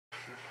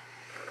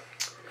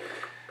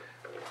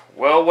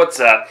Well, what's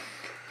up?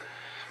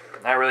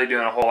 Not really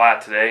doing a whole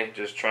lot today.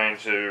 Just trying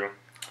to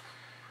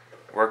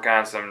work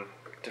on some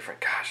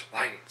different,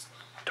 lighting's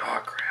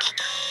dog crap.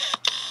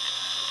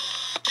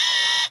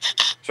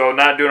 So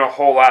not doing a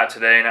whole lot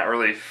today. Not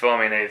really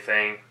filming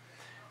anything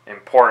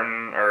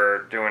important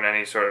or doing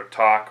any sort of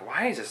talk.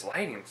 Why is this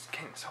lighting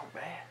getting so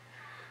bad?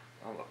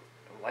 Oh,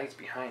 the light's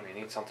behind me. I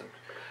need something.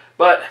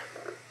 But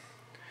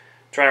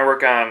trying to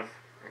work on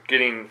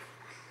getting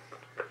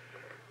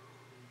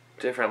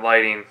different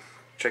lighting.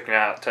 Testing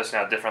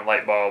out different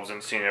light bulbs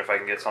and seeing if I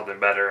can get something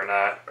better or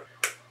not.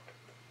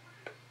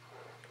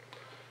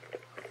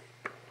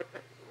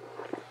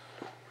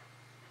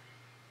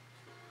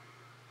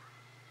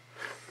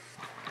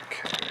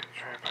 Okay,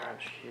 tripod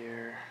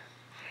here.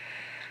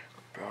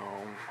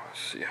 Boom.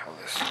 Let's see how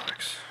this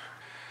looks.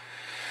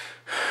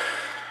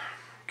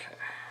 Okay.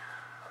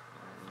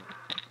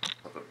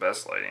 Not the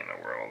best lighting in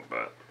the world,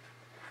 but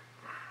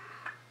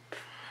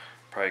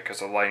probably because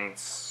the lighting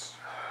sucks.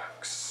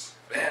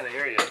 Bad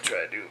area to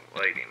try to do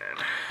lighting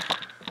in.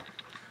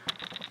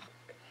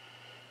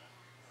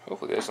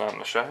 Hopefully that's not in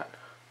the shot.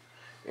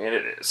 And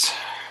it is.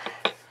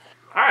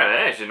 Alright,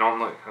 they actually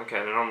don't look, okay,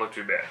 they don't look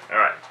too bad.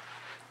 Alright,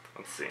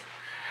 let's see.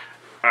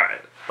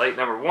 Alright, light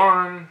number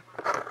one.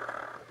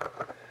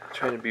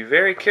 Trying to be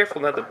very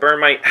careful not to burn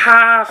my,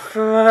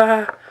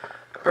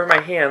 burn my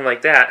hand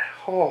like that.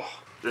 Oh,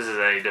 this is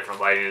any different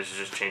lighting, this is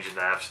just changing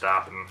the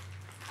f-stop and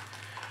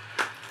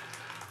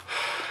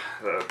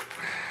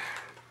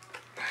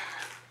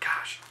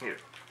here.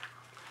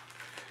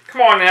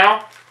 Come on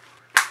now.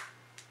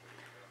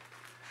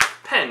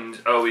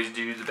 Pens always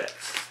do the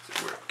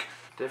best work.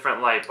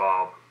 Different light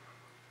bulb.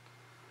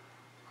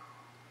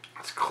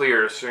 It's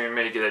clear, so you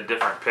may get a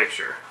different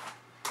picture.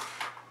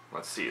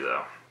 Let's see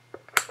though.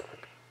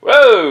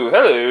 Whoa,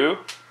 hello.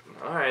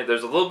 Alright,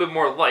 there's a little bit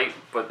more light,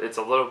 but it's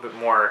a little bit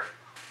more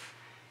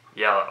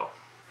yellow.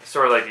 I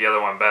sort of like the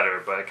other one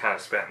better, but I kind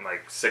of spent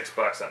like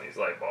 $6 on these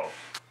light bulbs.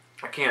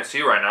 I can't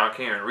see right now, I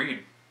can't even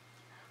read.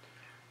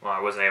 Well, I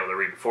wasn't able to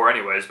read before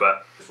anyways,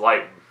 but this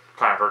light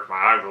kind of hurts my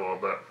eyes a little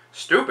bit.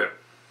 Stupid.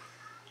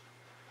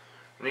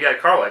 And you got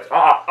car lights.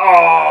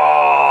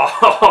 Oh!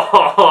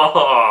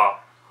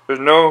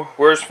 There's no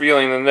worse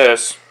feeling than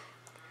this.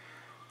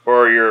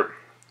 Or your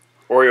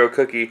Oreo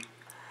cookie.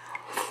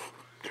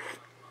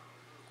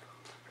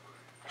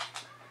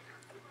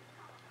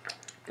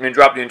 And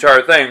drop the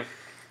entire thing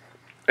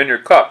in your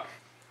cup.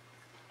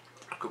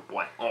 Good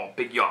boy. Oh,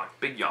 big yawn.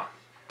 Big yawn.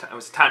 It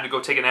was time to go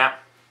take a nap.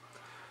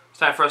 It's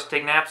time for us to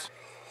take naps.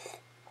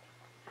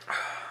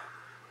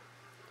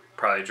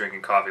 Probably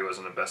drinking coffee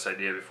wasn't the best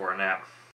idea before a nap.